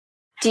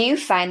Do you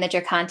find that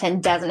your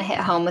content doesn't hit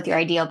home with your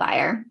ideal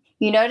buyer?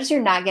 You notice you're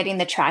not getting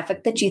the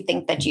traffic that you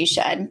think that you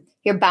should.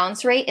 Your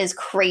bounce rate is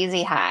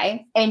crazy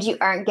high, and you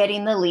aren't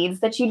getting the leads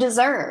that you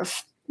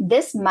deserve.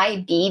 This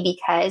might be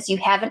because you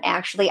haven't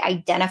actually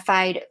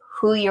identified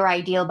who your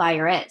ideal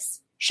buyer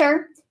is.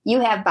 Sure, you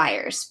have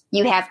buyers,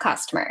 you have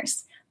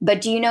customers,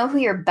 but do you know who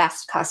your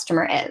best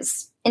customer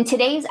is? In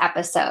today's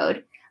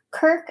episode,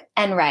 Kirk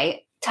Enright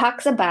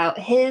talks about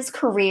his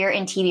career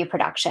in TV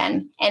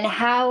production and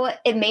how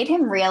it made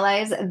him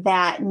realize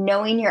that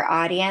knowing your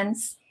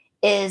audience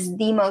is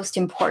the most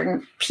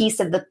important piece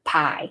of the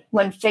pie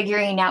when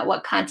figuring out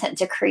what content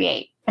to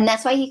create. And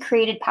that's why he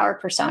created Power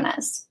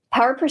Personas.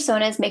 Power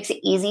Personas makes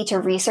it easy to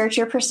research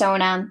your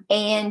persona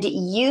and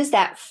use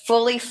that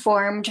fully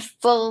formed,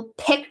 full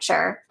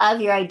picture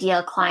of your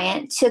ideal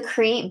client to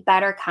create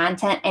better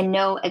content and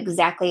know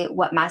exactly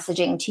what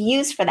messaging to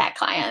use for that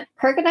client.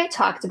 Kirk and I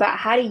talked about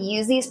how to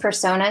use these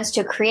personas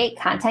to create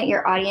content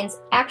your audience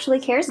actually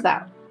cares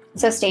about.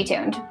 So stay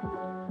tuned.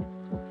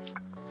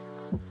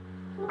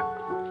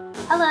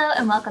 Hello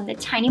and welcome to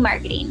Tiny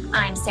Marketing.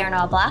 I'm Sarah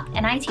Noah Block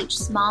and I teach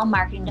small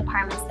marketing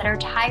departments that are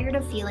tired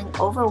of feeling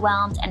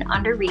overwhelmed and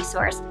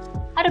under-resourced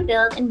how to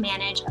build and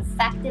manage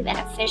effective and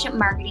efficient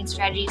marketing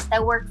strategies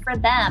that work for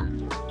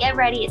them. Get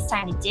ready, it's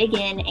time to dig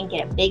in and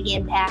get a big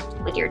impact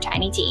with your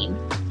tiny team.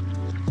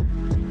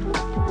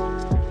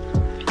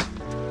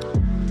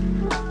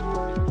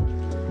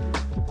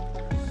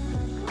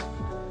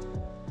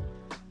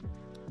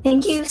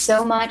 Thank you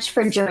so much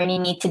for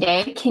joining me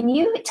today. Can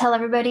you tell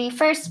everybody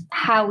first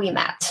how we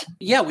met?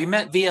 Yeah, we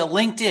met via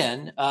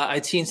LinkedIn.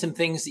 I'd seen some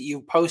things that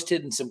you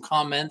posted and some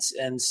comments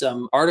and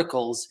some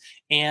articles,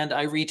 and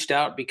I reached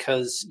out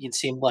because it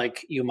seemed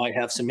like you might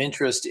have some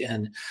interest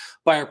in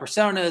buyer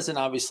personas and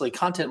obviously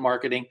content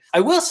marketing. I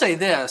will say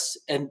this,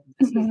 and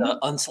this is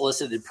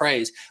unsolicited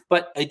praise,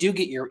 but I do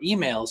get your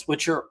emails,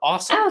 which are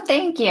awesome. Oh,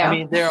 thank you. I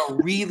mean, they're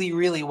really,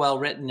 really well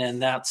written,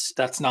 and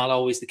that's not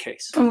always the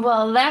case.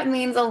 Well, that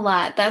means a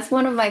lot. That's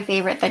one of my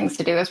favorite things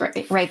to do is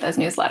write those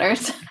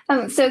newsletters.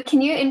 So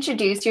can you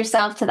introduce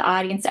yourself to the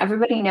audience so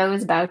everybody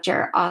knows about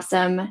your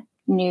awesome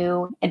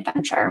new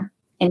adventure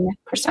in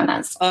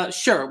personas?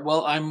 Sure.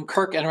 Well, I'm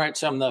Kirk Enright,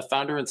 so I'm the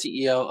founder and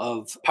CEO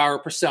of Power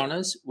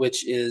Personas,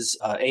 which is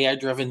an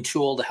AI-driven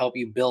tool to help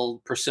you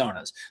build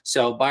personas.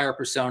 So buyer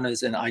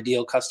personas and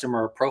ideal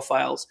customer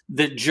profiles.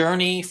 The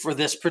journey for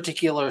this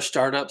particular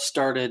startup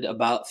started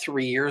about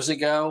 3 years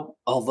ago,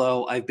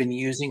 although I've been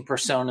using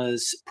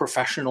personas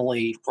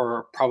professionally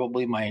for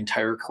probably my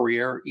entire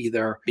career,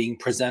 either being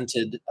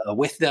presented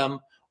with them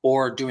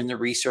or doing the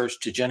research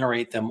to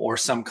generate them or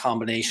some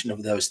combination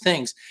of those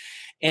things.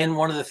 And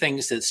one of the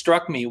things that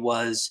struck me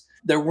was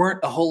there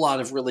weren't a whole lot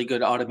of really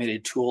good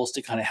automated tools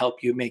to kind of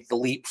help you make the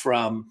leap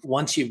from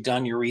once you've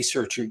done your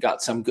research, you've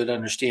got some good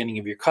understanding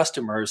of your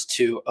customers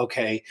to,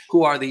 okay,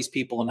 who are these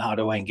people and how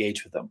do I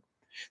engage with them?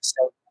 So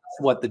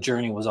that's what the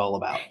journey was all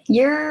about.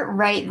 You're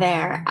right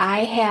there.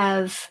 I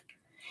have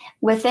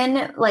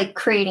within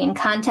creating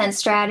content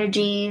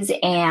strategies,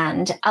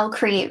 and I'll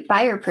create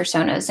buyer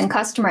personas and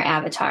customer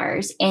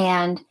avatars.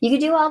 And you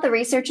could do all the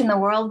research in the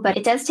world, but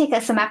it does take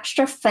us some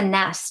extra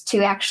finesse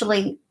to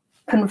actually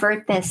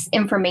convert this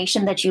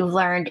information that you've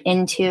learned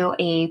into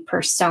a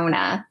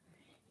persona.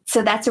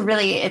 So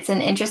it's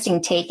an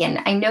interesting take.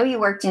 And I know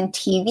you worked in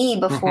TV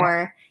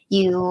before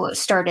you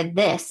started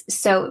this.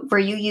 So were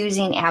you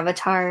using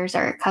avatars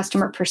or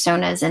customer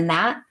personas in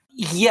that?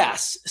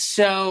 Yes.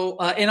 So,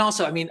 and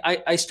also, I mean,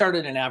 I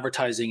started in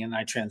advertising and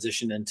I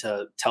transitioned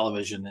into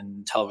television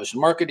and television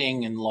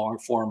marketing and long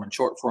form and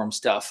short form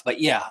stuff.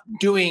 But yeah,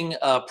 doing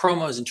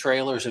promos and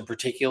trailers in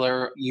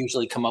particular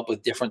usually come up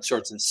with different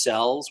sorts of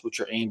cells, which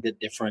are aimed at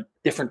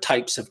different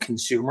types of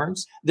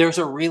consumers. There's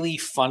a really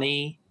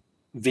funny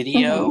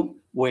video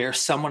where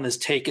someone has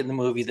taken the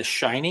movie The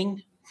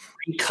Shining,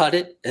 recut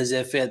it as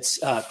if it's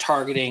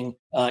targeting,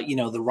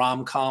 the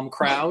rom-com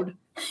crowd.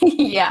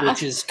 Yeah.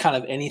 Which is kind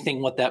of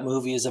anything what that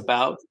movie is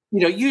about.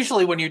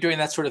 Usually when you're doing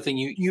that sort of thing,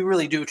 you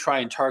really do try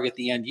and target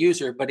the end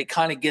user, but it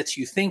kind of gets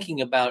you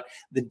thinking about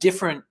the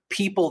different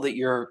people that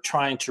you're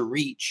trying to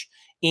reach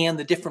and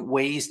the different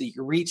ways that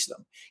you reach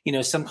them.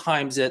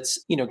 Sometimes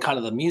it's, kind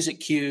of the music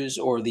cues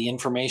or the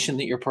information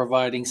that you're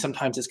providing.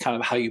 Sometimes it's kind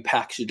of how you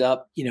package it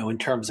up, in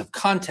terms of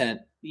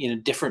content.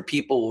 Different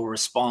people will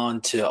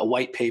respond to a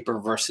white paper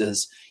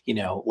versus,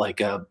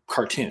 like a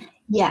cartoon.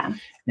 Yeah.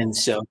 And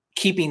so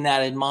keeping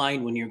that in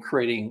mind when you're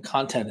creating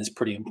content is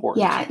pretty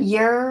important. Yeah,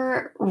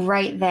 you're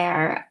right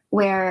there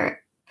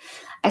where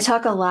I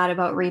talk a lot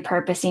about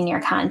repurposing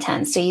your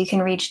content so you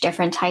can reach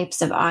different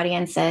types of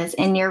audiences.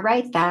 And you're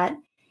right that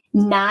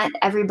not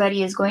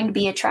everybody is going to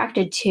be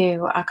attracted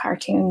to a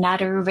cartoon.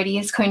 Not everybody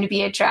is going to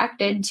be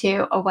attracted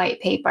to a white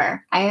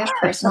paper. I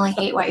personally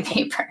hate white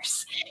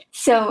papers.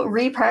 So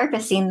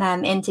repurposing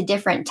them into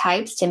different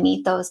types to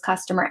meet those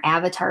customer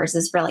avatars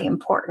is really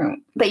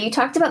important. But you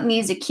talked about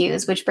music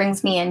cues, which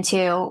brings me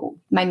into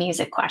my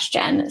music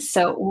question.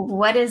 So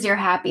what is your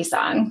happy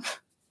song?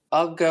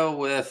 I'll go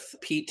with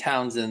Pete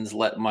Townshend's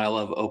Let My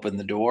Love Open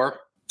the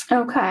Door.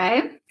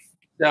 Okay.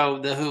 So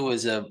The Who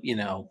was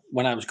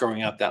when I was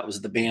growing up, that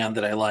was the band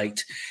that I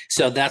liked.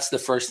 So that's the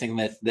first thing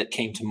that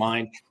came to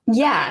mind.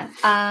 Yeah.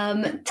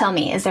 Tell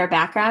me, is there a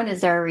background?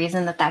 Is there a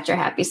reason that that's your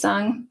happy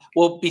song?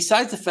 Well,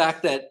 besides the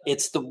fact that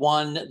it's the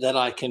one that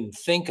I can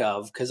think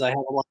of, because I have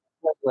a lot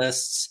of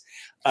playlists,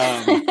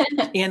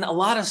 and a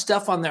lot of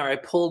stuff on there I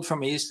pulled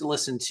from. I used to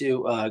listen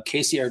to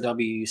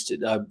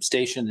KCRW,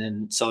 station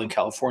in Southern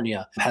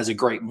California, has a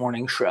great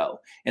morning show,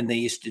 and they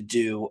used to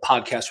do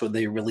podcasts where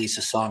they release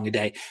a song a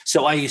day.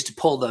 So I used to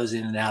pull those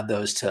in and add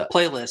those to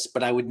playlists,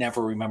 but I would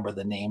never remember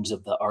the names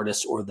of the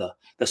artists or the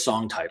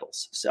song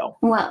titles. So,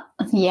 well,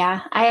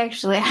 yeah, I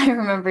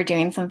remember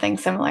doing something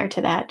similar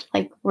to that,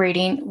 like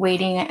waiting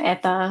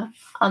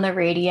on the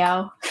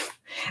radio,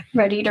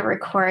 ready to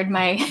record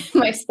my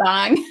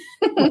song.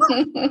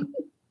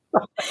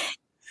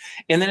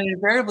 And then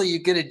invariably you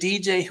get a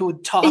DJ who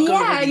would talk over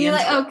and the you're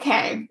intro. like,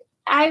 okay,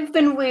 I've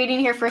been waiting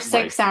here for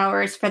 6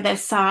 hours for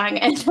this song,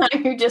 and now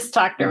you just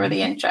talked over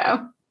the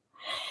intro.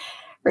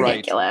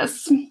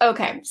 Ridiculous. Right.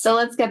 Okay, so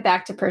let's get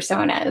back to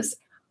personas.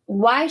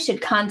 Why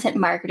should content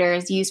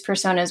marketers use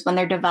personas when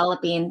they're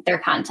developing their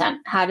content?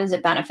 How does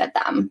it benefit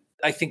them?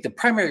 I think the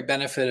primary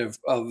benefit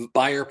of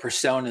buyer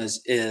personas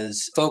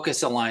is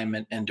focus,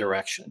 alignment, and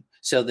direction.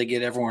 So they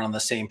get everyone on the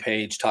same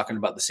page, talking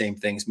about the same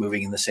things,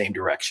 moving in the same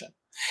direction.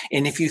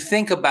 And if you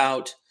think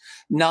about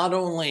not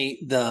only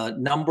the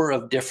number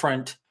of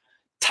different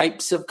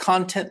types of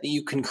content that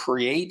you can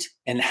create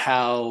and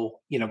how,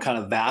 kind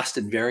of vast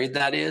and varied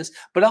that is,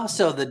 but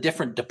also the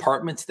different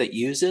departments that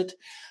use it,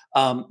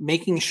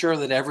 making sure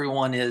that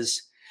everyone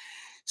is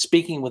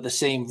speaking with the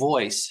same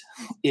voice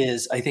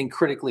is, I think,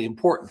 critically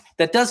important.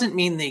 That doesn't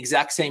mean the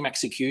exact same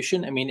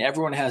execution. I mean,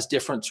 everyone has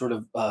different sort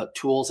of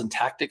tools and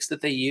tactics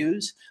that they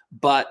use,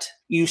 but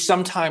you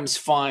sometimes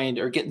find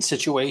or get in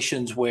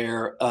situations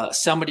where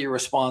somebody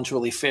responds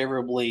really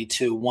favorably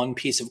to one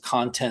piece of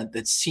content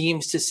that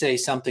seems to say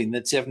something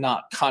that's, if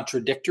not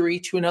contradictory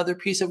to another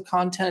piece of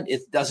content,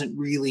 it doesn't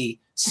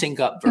really sync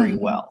up very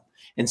well.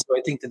 And so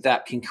I think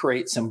that can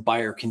create some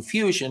buyer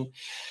confusion.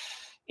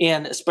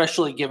 And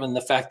especially given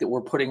the fact that we're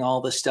putting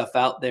all this stuff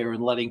out there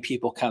and letting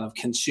people kind of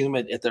consume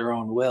it at their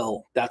own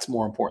will, that's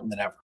more important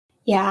than ever.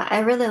 Yeah, I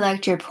really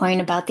liked your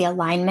point about the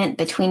alignment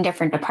between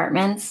different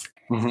departments.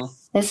 Mm-hmm.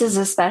 This is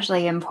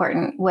especially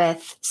important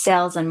with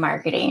sales and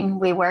marketing.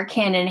 We work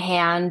hand in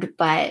hand,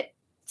 but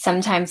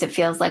sometimes it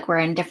feels like we're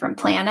in different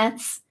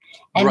planets.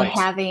 And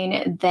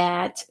having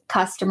that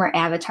customer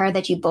avatar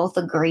that you both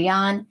agree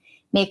on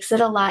makes it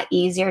a lot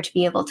easier to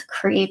be able to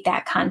create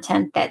that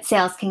content that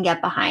sales can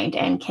get behind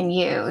and can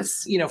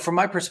use. From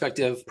my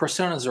perspective,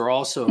 personas are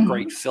also a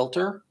great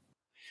filter.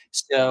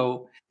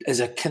 So as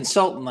a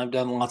consultant, I've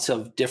done lots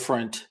of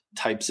different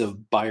types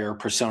of buyer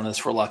personas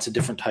for lots of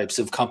different types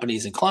of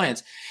companies and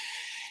clients.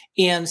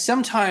 And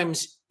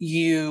sometimes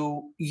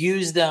you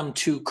use them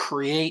to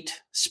create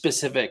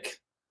specific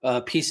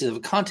pieces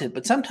of content,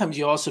 but sometimes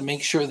you also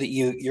make sure that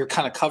you're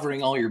kind of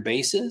covering all your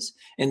bases.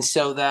 And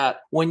so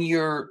that when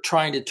you're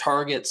trying to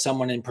target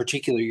someone in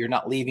particular, you're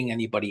not leaving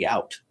anybody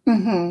out.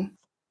 Mm-hmm.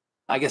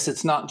 I guess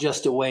it's not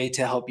just a way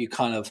to help you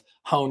kind of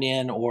hone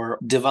in or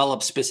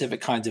develop specific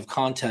kinds of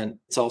content.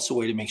 It's also a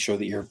way to make sure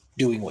that you're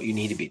doing what you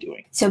need to be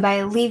doing. So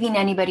by leaving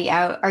anybody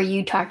out, are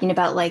you talking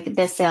about like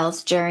the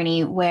sales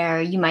journey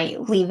where you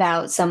might leave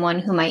out someone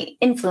who might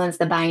influence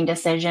the buying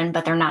decision,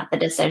 but they're not the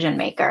decision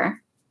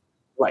maker?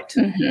 Right.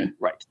 Mm-hmm.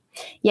 Right.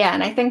 Yeah.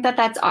 And I think that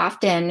that's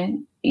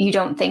often, you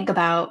don't think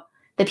about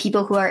the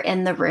people who are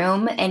in the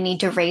room and need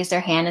to raise their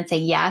hand and say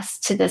yes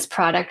to this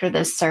product or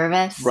this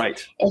service.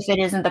 Right. If it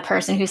isn't the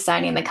person who's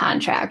signing the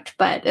contract,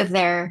 but if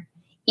they're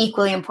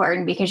equally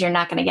important because you're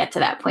not going to get to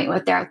that point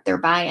without their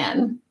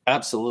buy-in.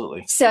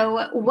 Absolutely.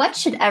 So what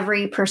should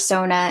every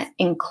persona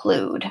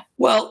include?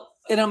 Well,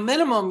 at a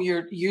minimum,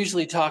 you're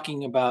usually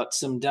talking about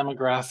some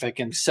demographic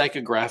and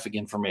psychographic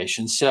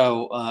information.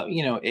 So,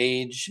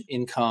 age,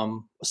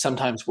 income,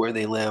 sometimes where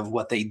they live,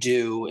 what they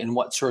do, and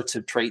what sorts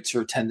of traits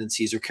or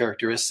tendencies or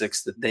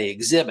characteristics that they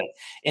exhibit.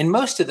 And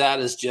most of that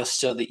is just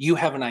so that you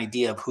have an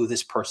idea of who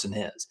this person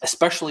is,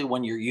 especially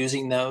when you're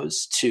using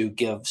those to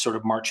give sort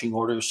of marching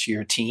orders to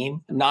your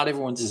team. Not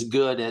everyone's as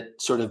good at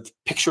sort of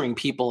picturing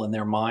people in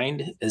their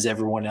mind as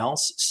everyone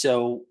else.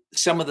 So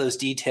some of those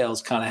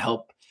details kind of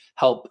help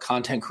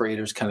content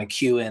creators kind of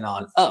cue in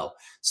on,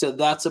 so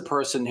that's a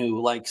person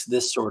who likes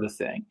this sort of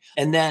thing.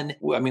 And then,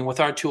 with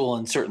our tool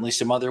and certainly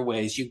some other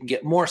ways, you can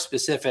get more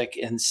specific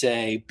and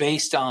say,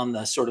 based on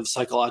the sort of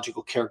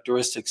psychological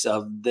characteristics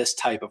of this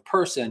type of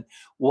person,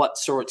 what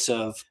sorts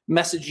of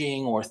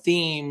messaging or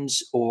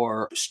themes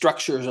or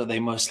structures are they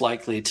most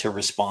likely to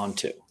respond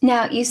to?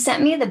 Now, you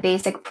sent me the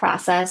basic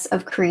process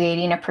of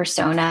creating a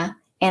persona.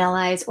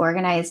 Analyze,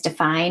 organize,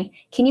 define.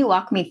 Can you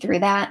walk me through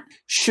that?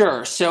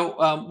 Sure.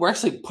 So we're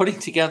actually putting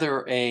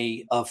together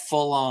a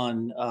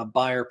full-on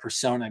buyer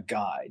persona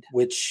guide,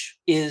 which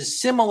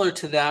is similar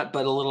to that,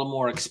 but a little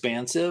more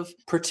expansive.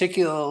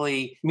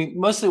 Particularly,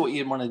 mostly what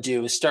you'd want to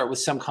do is start with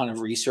some kind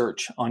of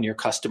research on your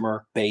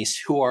customer base.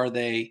 Who are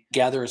they?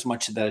 Gather as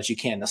much of that as you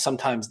can. Now,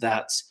 sometimes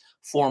that's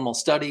formal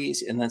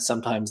studies, and then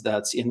sometimes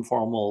that's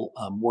informal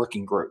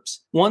working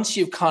groups. Once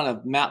you've kind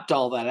of mapped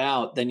all that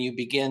out, then you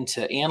begin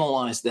to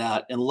analyze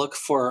that and look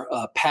for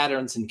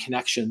patterns and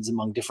connections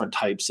among different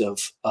types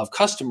of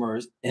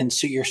customers. And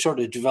so you're sort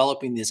of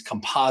developing these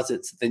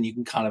composites that then you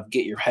can kind of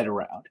get your head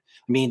around.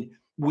 I mean,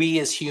 we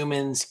as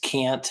humans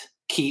can't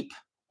keep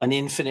an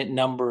infinite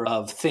number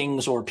of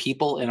things or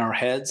people in our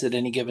heads at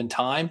any given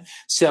time.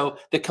 So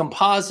the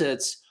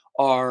composites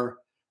are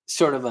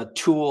sort of a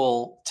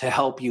tool to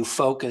help you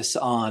focus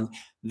on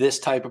this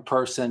type of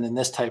person and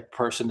this type of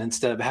person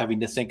instead of having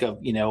to think of,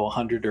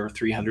 100 or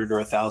 300 or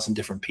 1,000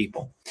 different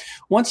people.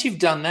 Once you've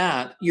done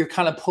that, you're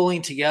kind of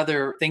pulling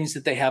together things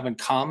that they have in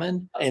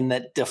common and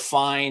that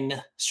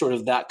define sort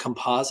of that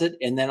composite.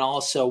 And then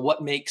also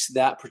what makes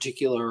that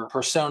particular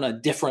persona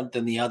different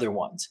than the other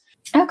ones.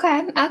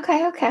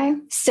 Okay.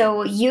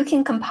 So you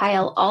can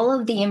compile all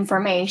of the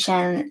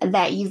information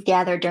that you've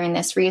gathered during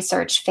this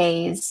research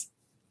phase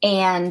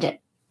and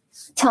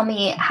tell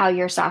me how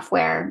your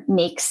software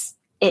turns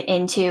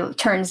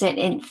it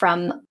in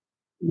from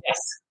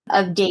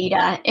of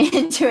data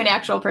into an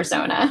actual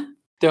persona.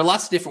 There are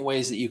lots of different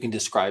ways that you can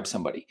describe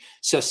somebody.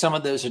 So some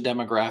of those are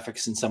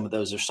demographics and some of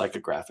those are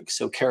psychographics.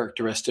 So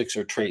characteristics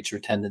or traits or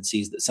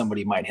tendencies that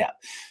somebody might have.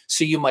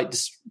 So you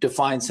might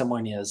define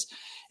someone as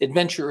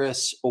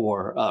adventurous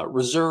or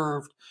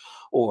reserved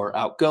or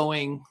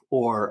outgoing,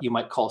 or you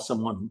might call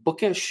someone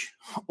bookish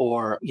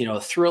or,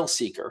 a thrill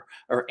seeker,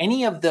 or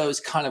any of those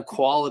kind of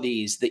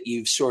qualities that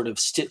you've sort of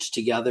stitched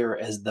together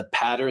as the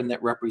pattern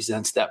that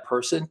represents that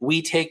person.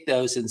 We take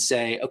those and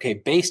say, okay,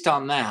 based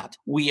on that,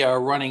 we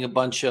are running a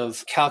bunch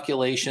of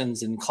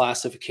calculations and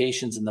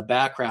classifications in the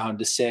background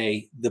to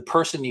say the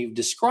person you've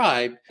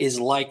described is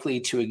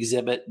likely to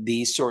exhibit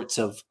these sorts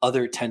of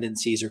other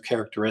tendencies or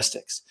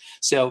characteristics.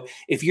 So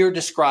if you're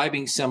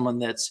describing someone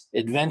that's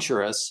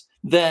adventurous,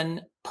 then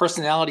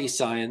personality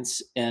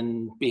science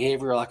and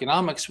behavioral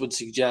economics would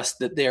suggest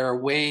that there are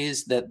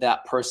ways that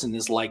that person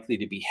is likely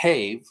to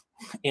behave.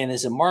 And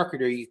as a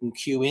marketer, you can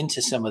cue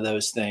into some of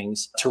those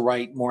things to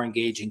write more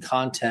engaging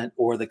content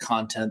or the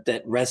content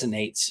that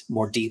resonates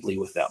more deeply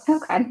with them.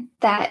 Okay.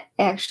 That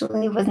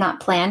actually was not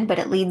planned, but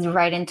it leads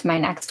right into my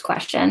next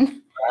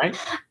question. All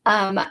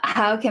right.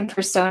 How can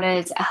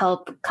personas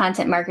help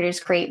content marketers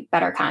create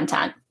better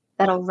content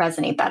that'll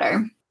resonate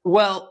better?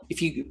 Well,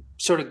 if you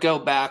sort of go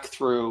back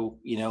through,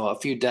 a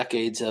few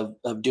decades of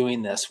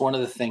doing this, one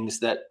of the things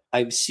that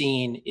I've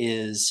seen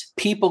is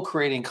people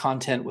creating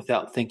content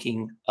without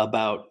thinking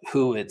about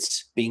who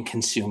it's being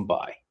consumed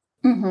by.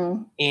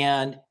 Mm-hmm.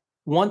 And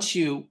once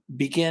you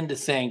begin to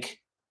think,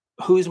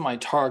 who's my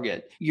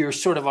target, you're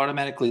sort of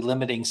automatically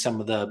limiting some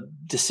of the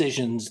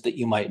decisions that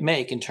you might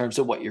make in terms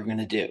of what you're going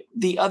to do.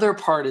 The other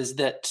part is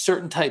that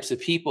certain types of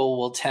people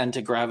will tend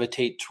to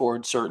gravitate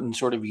towards certain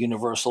sort of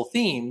universal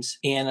themes.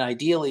 And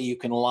ideally, you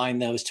can align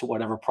those to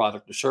whatever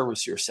product or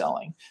service you're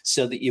selling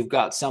so that you've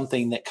got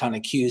something that kind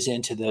of cues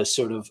into those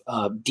sort of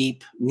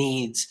deep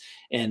needs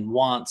and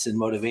wants and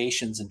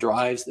motivations and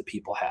drives that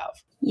people have.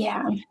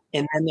 Yeah.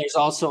 And then there's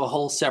also a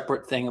whole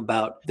separate thing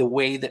about the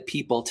way that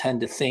people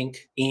tend to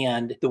think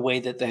and the way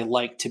that they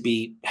like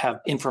to have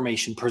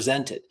information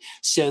presented,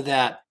 so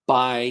that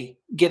by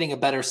getting a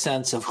better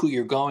sense of who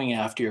you're going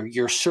after,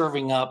 you're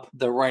serving up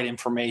the right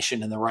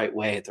information in the right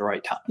way at the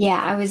right time.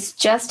 Yeah, I was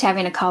just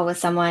having a call with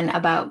someone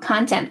about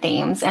content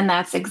themes, and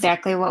that's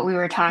exactly what we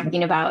were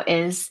talking about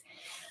is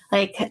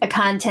like a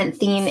content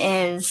theme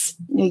is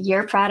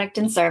your product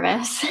and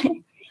service.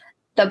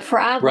 The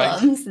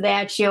problems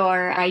that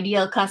your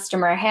ideal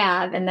customer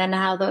have, and then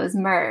how those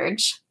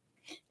merge.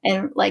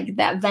 And like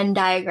that Venn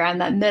diagram,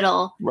 that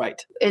middle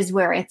is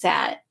where it's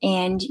at.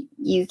 And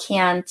you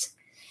can't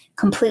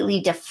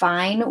completely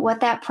define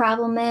what that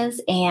problem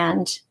is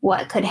and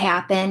what could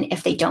happen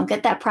if they don't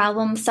get that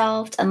problem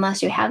solved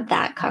unless you have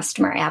that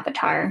customer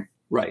avatar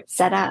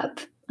set up,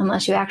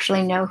 unless you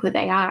actually know who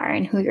they are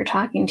and who you're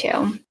talking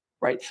to.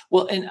 Right.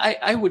 Well, and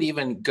I would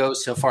even go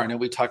so far. I know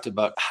we talked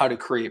about how to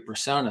create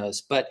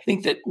personas, but I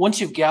think that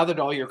once you've gathered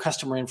all your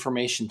customer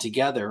information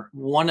together,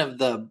 one of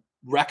the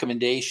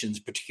recommendations,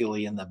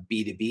 particularly in the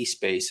B2B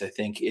space, I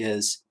think,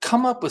 is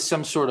come up with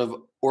some sort of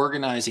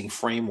organizing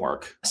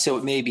framework. So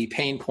it may be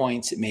pain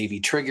points, it may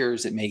be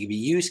triggers, it may be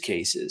use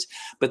cases,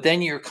 but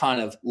then you're kind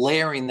of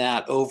layering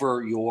that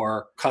over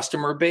your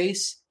customer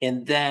base.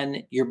 And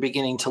then you're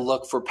beginning to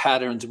look for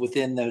patterns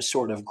within those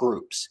sort of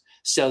groups.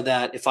 So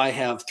that if I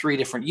have 3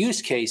 different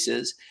use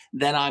cases,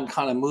 then I'm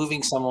kind of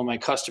moving some of my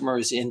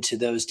customers into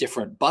those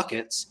different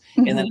buckets.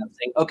 Mm-hmm. And then I'm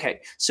saying,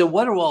 okay, so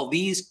what do all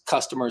these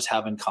customers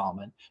have in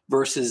common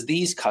versus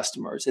these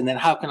customers? And then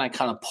how can I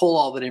kind of pull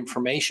all that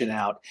information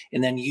out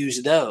and then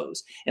use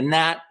those? And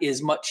that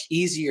is much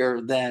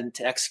easier than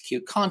to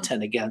execute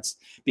content against,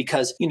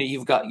 because,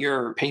 you've got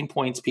your pain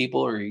points people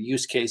or your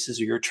use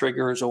cases or your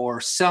triggers or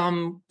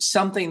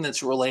something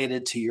that's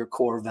related to your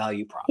core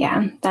value prop.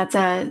 Yeah, that's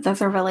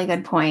a really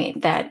good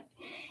point, that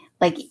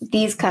like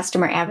these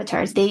customer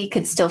avatars, they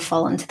could still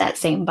fall into that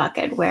same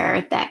bucket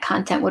where that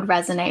content would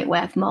resonate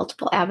with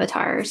multiple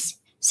avatars.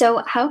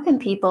 So how can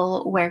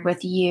people work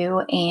with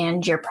you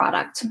and your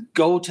product?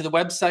 Go to the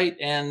website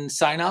and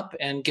sign up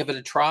and give it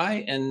a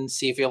try and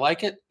see if you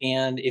like it.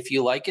 And if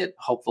you like it,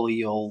 hopefully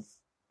you'll,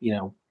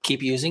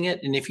 keep using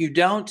it. And if you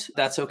don't,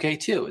 that's okay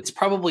too. It's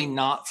probably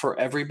not for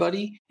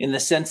everybody in the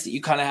sense that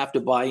you kind of have to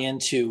buy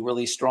into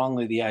really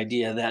strongly the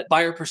idea that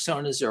buyer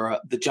personas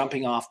are the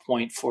jumping off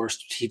point for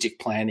strategic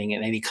planning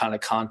and any kind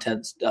of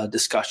content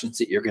discussions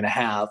that you're going to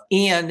have.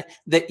 And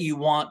that you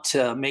want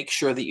to make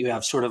sure that you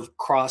have sort of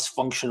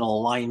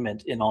cross-functional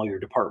alignment in all your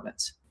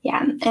departments.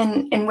 Yeah.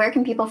 And where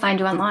can people find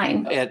you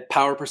online? At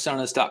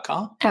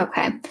powerpersonas.com.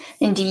 Okay.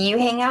 And do you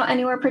hang out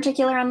anywhere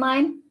particular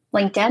online?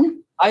 LinkedIn?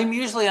 I'm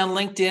usually on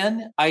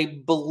LinkedIn. I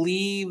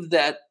believe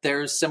that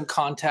there's some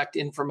contact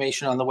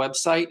information on the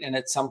website. And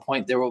at some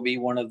point, there will be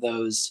one of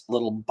those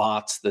little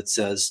bots that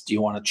says, do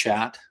you want to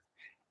chat?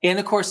 And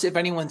of course, if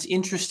anyone's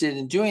interested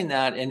in doing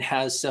that and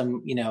has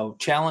some,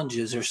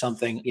 challenges or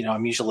something,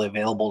 I'm usually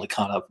available to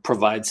kind of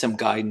provide some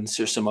guidance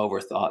or some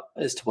overthought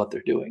as to what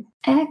they're doing.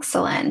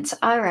 Excellent.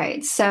 All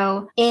right.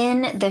 So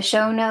in the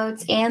show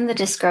notes and the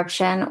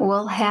description,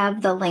 we'll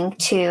have the link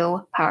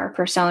to Power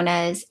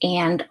Personas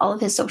and all of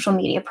his social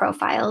media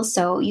profiles.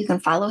 So you can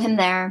follow him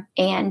there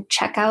and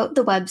check out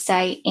the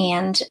website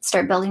and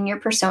start building your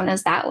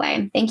personas that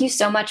way. Thank you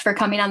so much for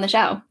coming on the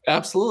show.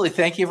 Absolutely.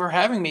 Thank you for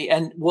having me.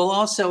 And we'll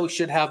also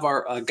should have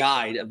our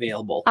guide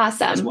available.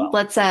 Awesome. As well.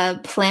 Let's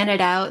plan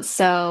it out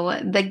so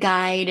the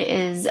guide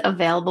is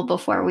available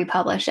before we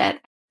publish it.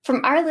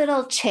 From our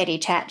little chitty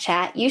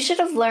chat, you should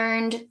have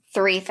learned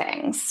 3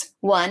 things.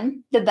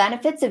 1, the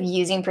benefits of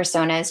using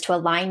personas to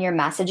align your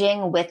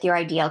messaging with your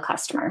ideal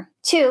customer.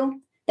 2,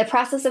 the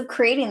process of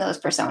creating those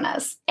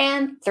personas.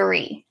 And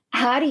 3,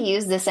 how to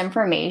use this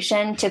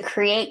information to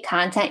create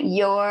content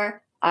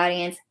your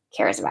audience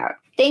cares about.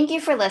 Thank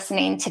you for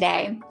listening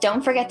today.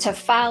 Don't forget to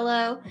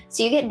follow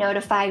so you get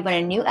notified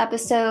when a new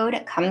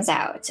episode comes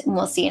out. And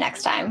we'll see you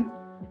next time.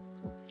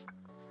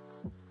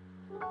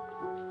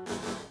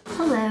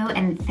 Hello,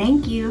 and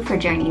thank you for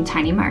joining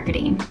Tiny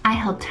Marketing. I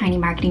help tiny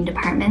marketing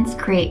departments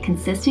create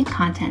consistent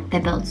content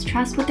that builds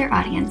trust with their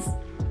audience.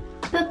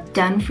 Book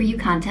Done For You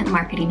Content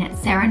Marketing at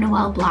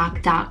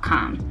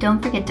sarahnoelblock.com.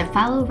 Don't forget to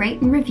follow,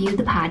 rate, and review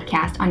the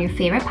podcast on your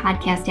favorite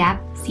podcast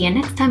app. See you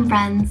next time,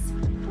 friends.